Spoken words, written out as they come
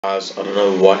Guys, I don't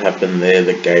know what happened there,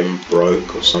 the game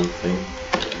broke or something,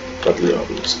 but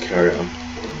let's carry on.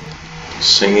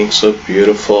 Singing so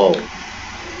beautiful.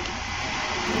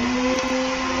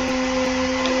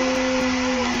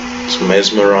 It's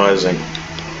mesmerizing.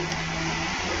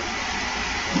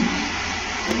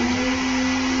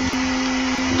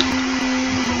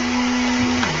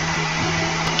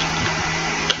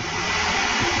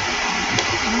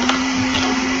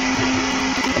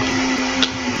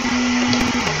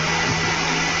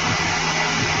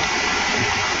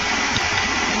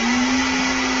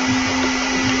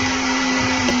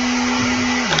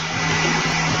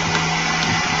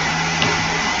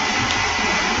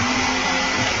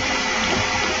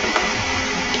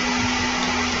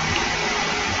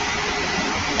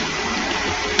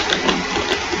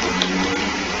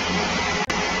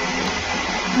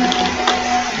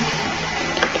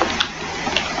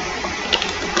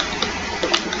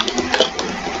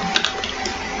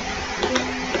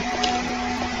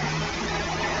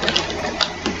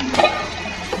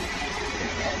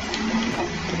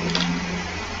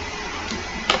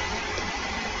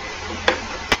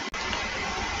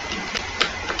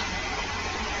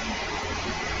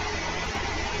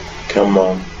 Come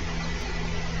on.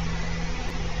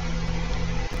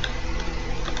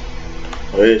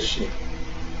 Where is she?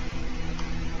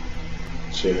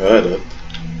 She heard it.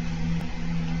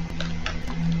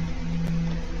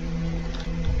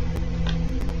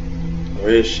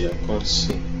 Where is she? I can't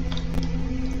see.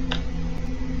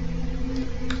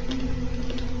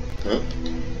 Huh?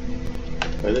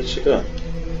 Where did she go?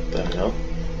 What the hell?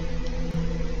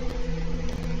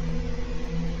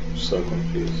 I'm so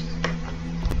confused.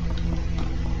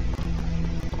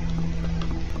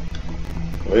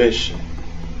 Where is she?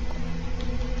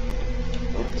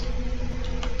 What?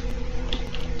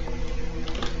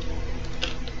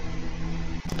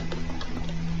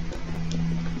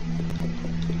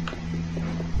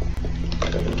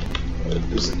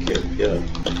 Where's the kid? Yeah.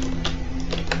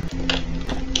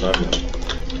 Oh no.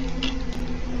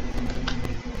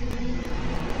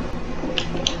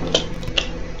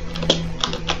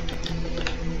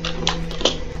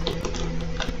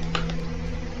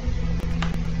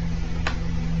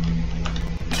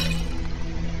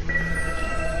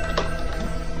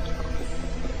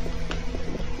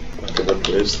 But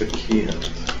where's the key at?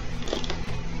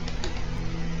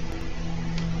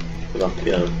 Up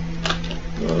here.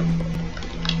 No.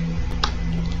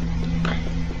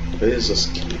 Where is this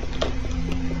key?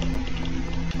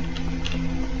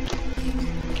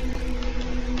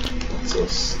 What's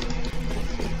this?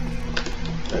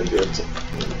 Maybe it's a...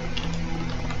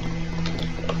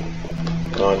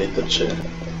 Oh, I need the chair.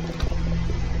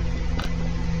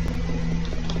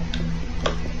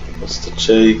 What's the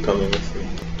chair you coming with me?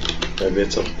 Maybe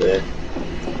it's up there.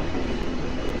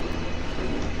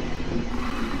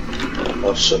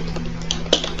 Oh shit.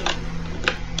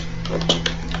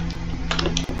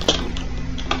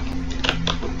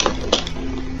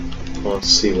 Can't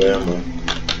see, where am I?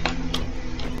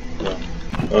 No.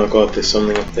 Oh god, there's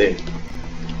something up there.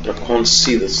 But I can't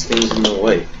see, this thing's in the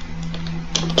way.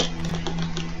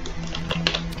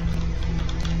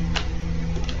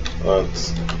 Oh,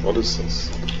 it's... what is this?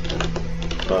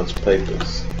 Oh, it's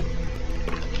papers.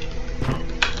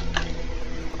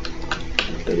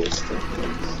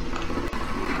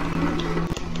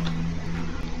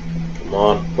 Come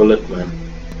on, pull it, man.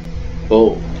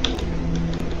 Pull.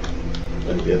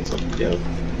 Maybe it's up here.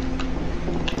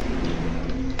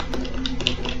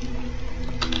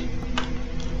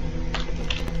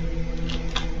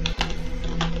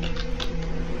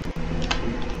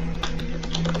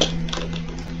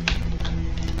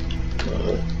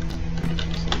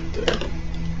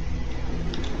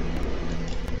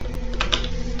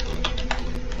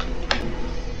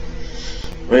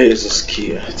 Where is this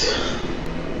key at?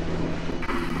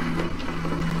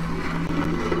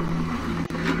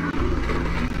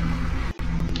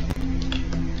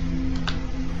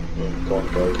 Can't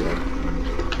go there.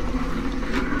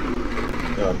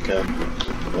 Oh, I can.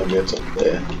 Maybe it's up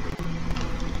there.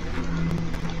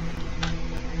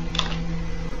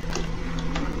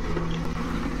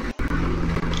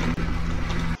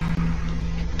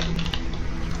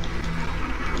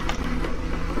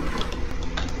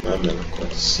 I'm never going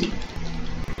to see.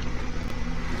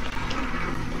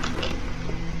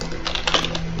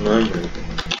 No, I'm ready.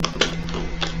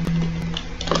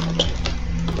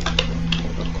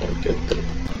 I can't get there.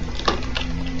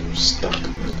 I'm stuck.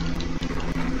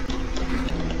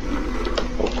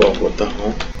 Oh god, what the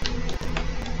hell?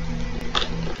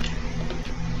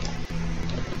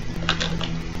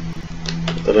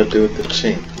 What did I do with the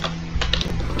chain?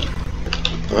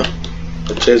 Huh?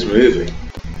 The chair's moving.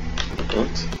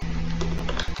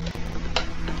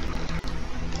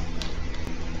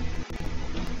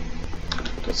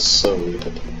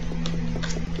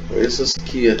 esas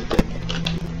quietas.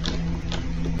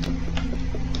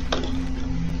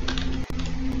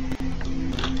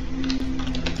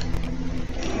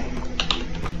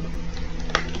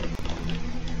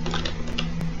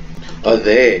 Oh,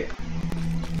 there.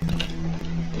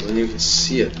 I didn't even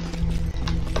see it.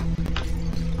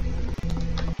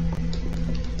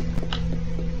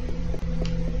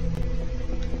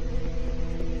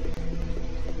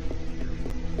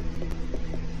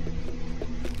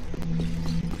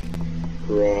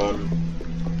 Run.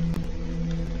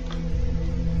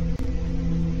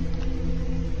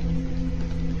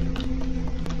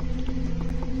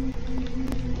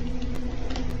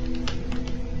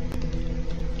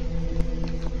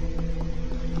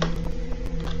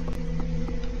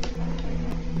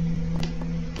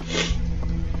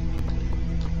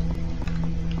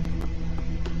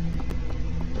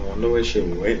 I wonder where she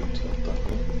went. What the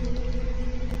hell?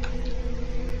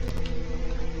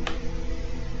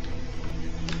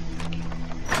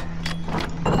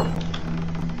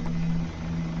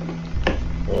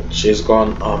 Oh, she's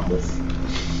gone. I'll move.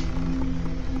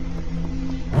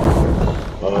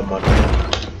 Oh my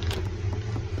god.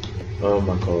 Oh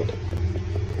my god.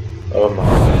 Oh my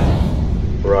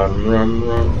god. Run, run,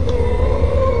 run.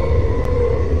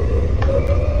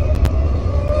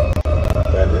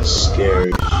 That is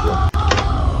scary shit.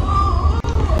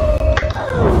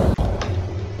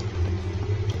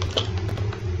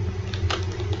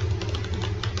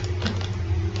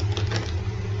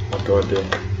 What do I do?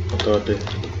 What do I do?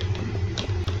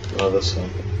 Oh, this one.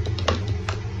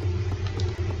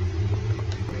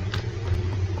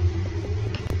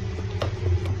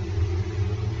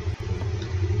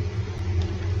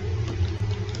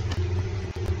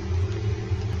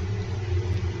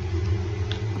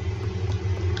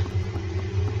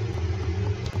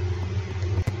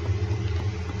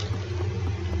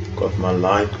 Got my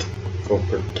light for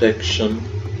protection.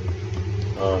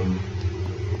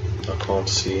 I can't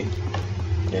see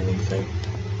anything.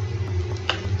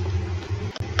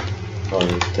 Oh, I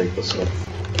need to take this off.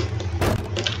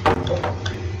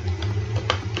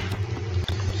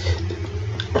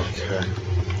 Okay.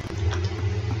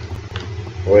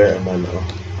 Where am I now?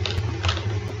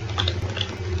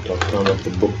 Talk down of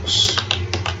the books.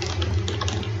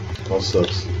 What's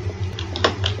this?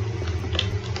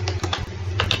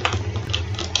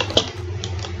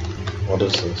 What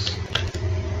is this?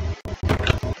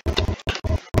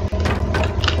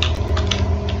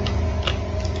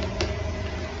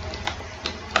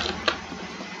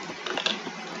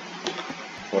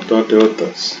 What do I do with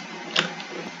this?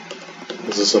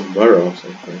 Is this a mirror or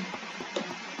something?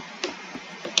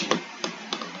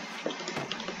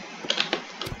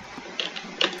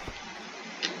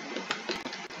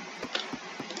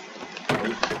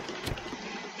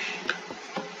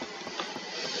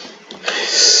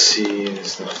 See,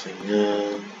 there's nothing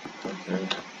there. Okay.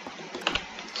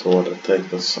 So what, I take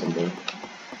this somewhere.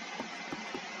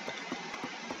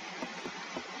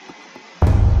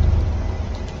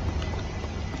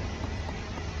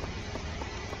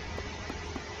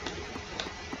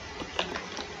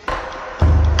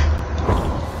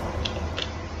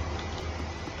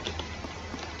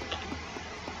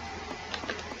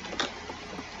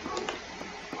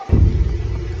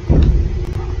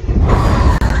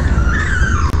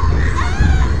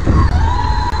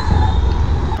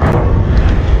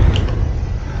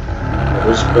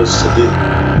 Supposed to do? I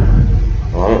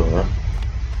don't know.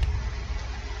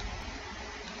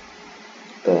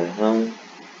 The hell?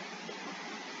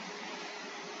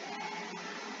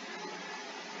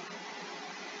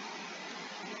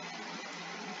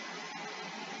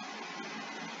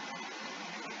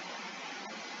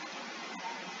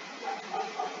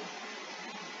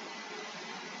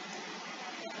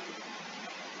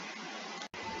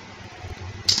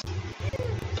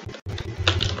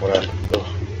 What happened? Oh,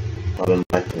 I don't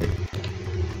like it.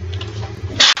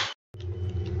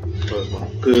 Where's my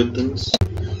curtains?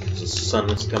 The sun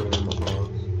is coming in my house.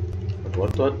 But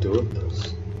what do I do with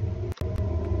this?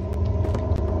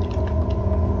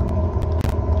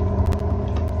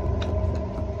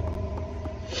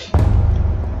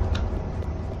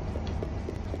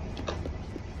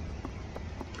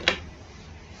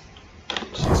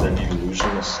 She's an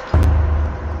illusionist.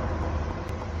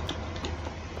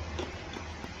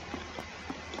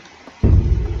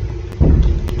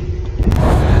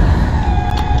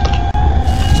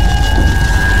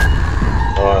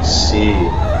 See.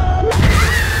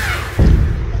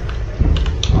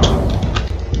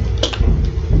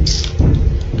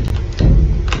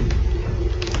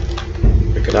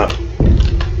 Pick it up.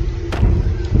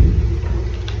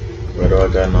 Where do I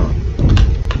go now?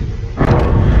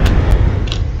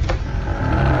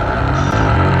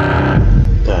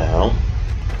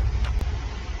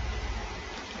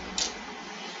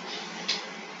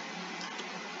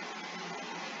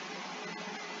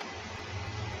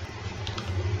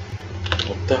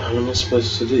 the hell am I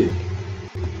supposed to do?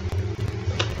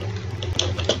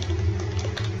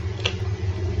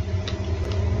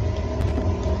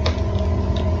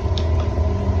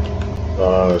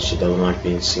 Oh, she doesn't like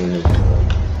being seen in her.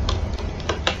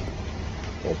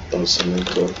 Or done something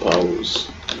to her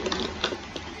powers.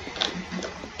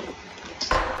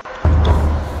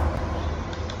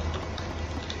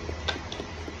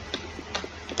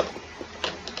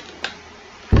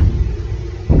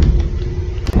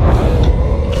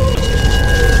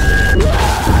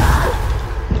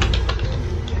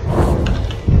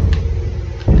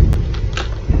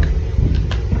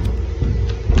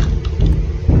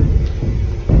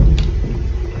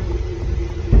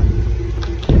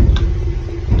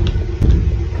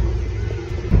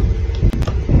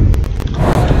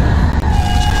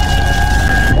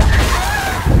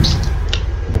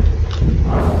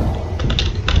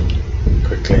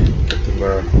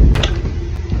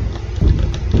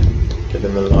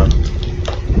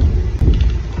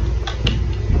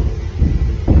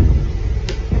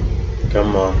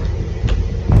 Come on.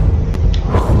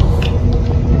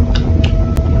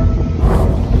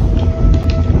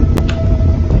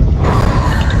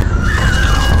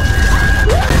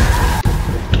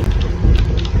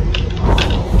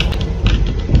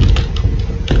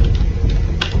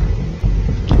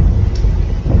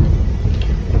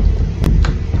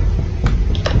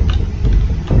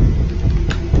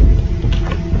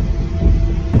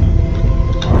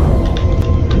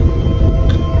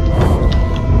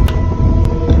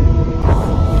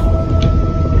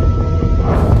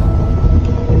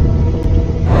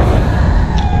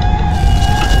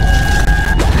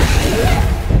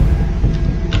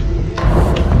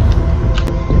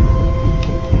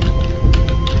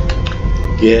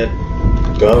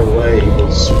 Go away,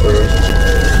 evil spirit.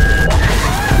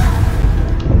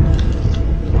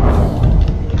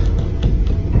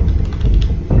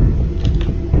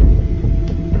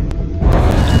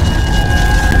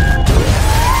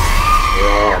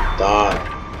 Oh, die.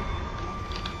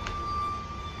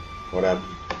 What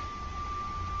happened?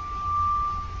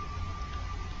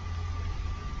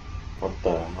 What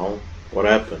the hell? What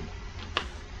happened?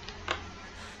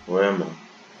 Where am I?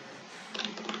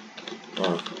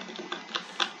 Oh.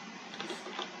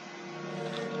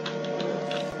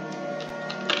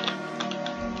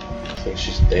 I think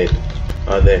she's dead.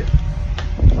 Oh, there.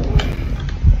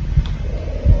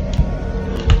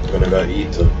 I'm gonna go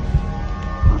eat her.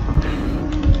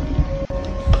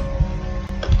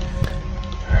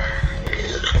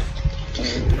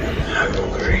 I'm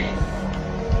hungry.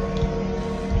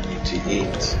 I need to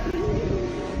eat.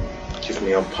 Give me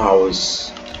your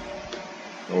powers.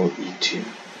 I will eat you.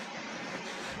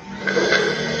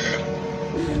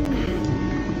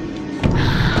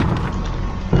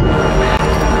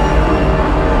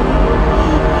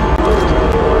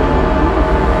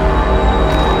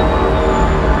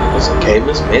 Game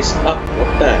is messed up.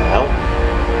 What the hell?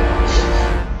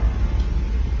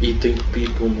 Eating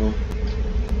people now.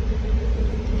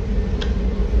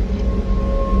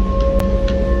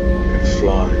 I can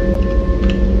fly.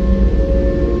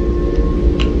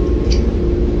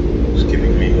 It's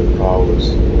giving me the powers.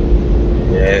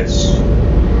 Yes.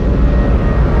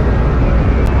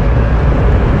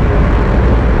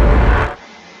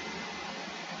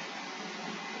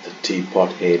 The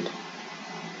teapot head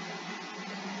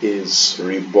is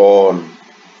reborn.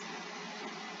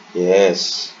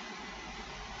 Yes.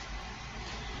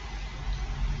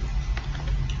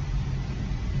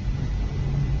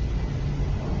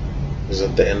 Is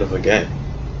it the end of the game?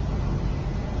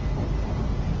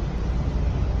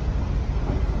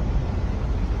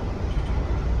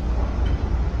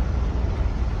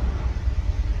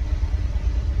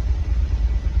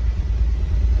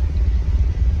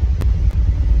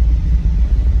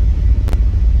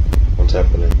 What's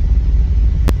happening?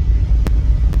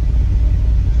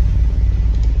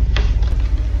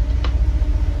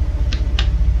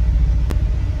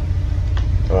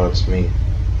 Oh, it's me.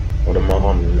 What am I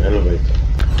on? An elevator?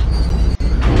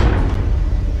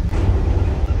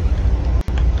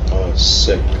 Oh,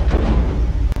 sick.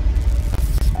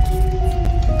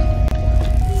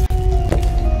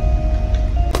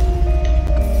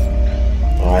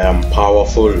 I am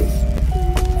powerful.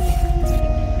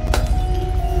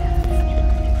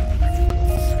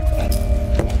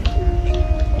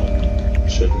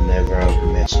 Should never have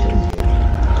messed with you.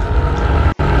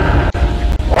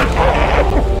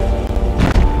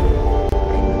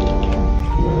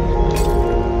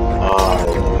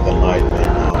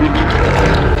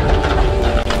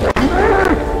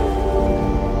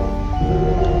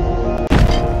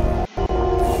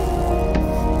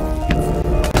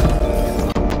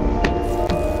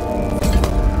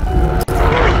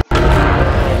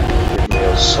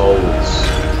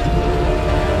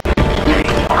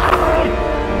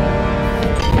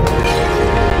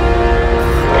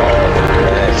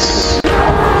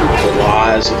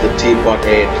 Teapot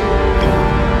head.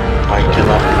 I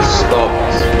cannot be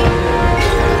stopped.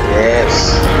 Yes.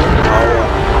 Power.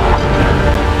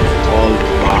 All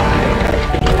mine.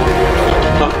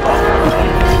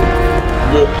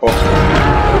 More power.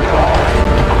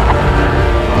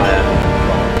 I am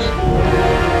not.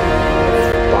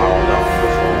 Bow down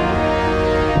before.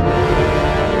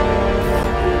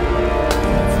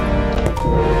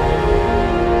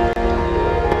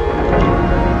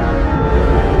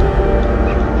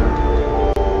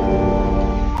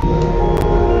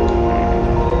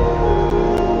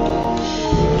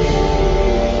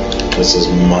 This is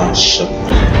my ship.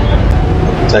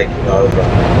 I'm taking over.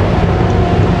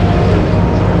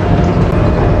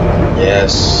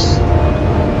 Yes.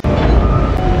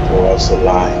 Towards the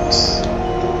light.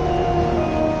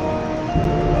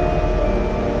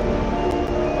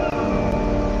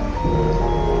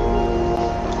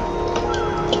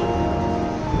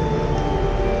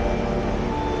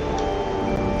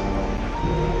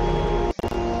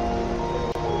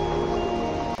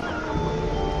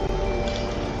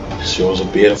 She was a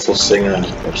beautiful singer,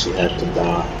 but she had to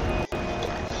die.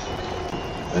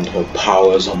 And her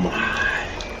powers are mine.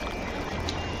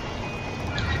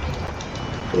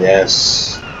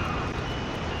 Yes.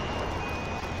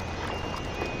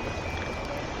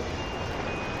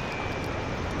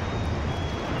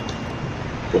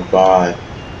 Goodbye,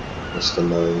 Mr.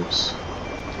 Gnomes.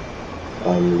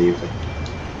 I'm leaving.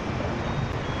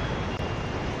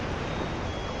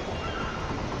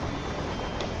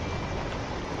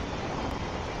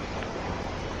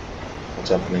 What's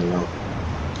happening now?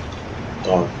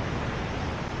 Oh.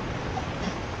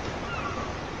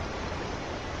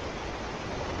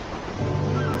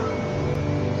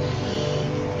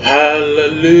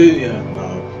 Hallelujah! No.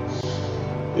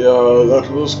 Yeah,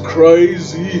 that was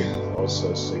crazy. I was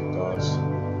so sick, guys.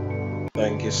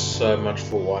 Thank you so much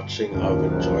for watching. I've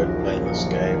enjoyed playing this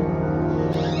game.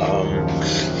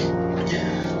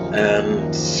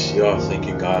 And yeah, thank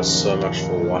you guys so much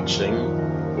for watching.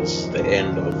 This is the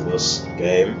end of this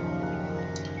game.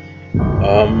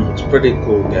 It's a pretty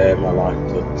cool game. I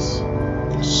liked it.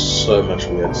 So much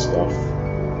weird stuff.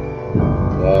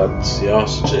 But yeah, I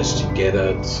suggest you get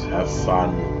it, have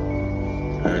fun,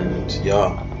 and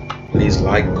yeah, please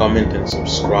like, comment and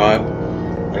subscribe,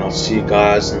 and I'll see you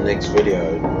guys in the next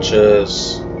video.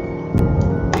 Cheers,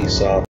 peace out.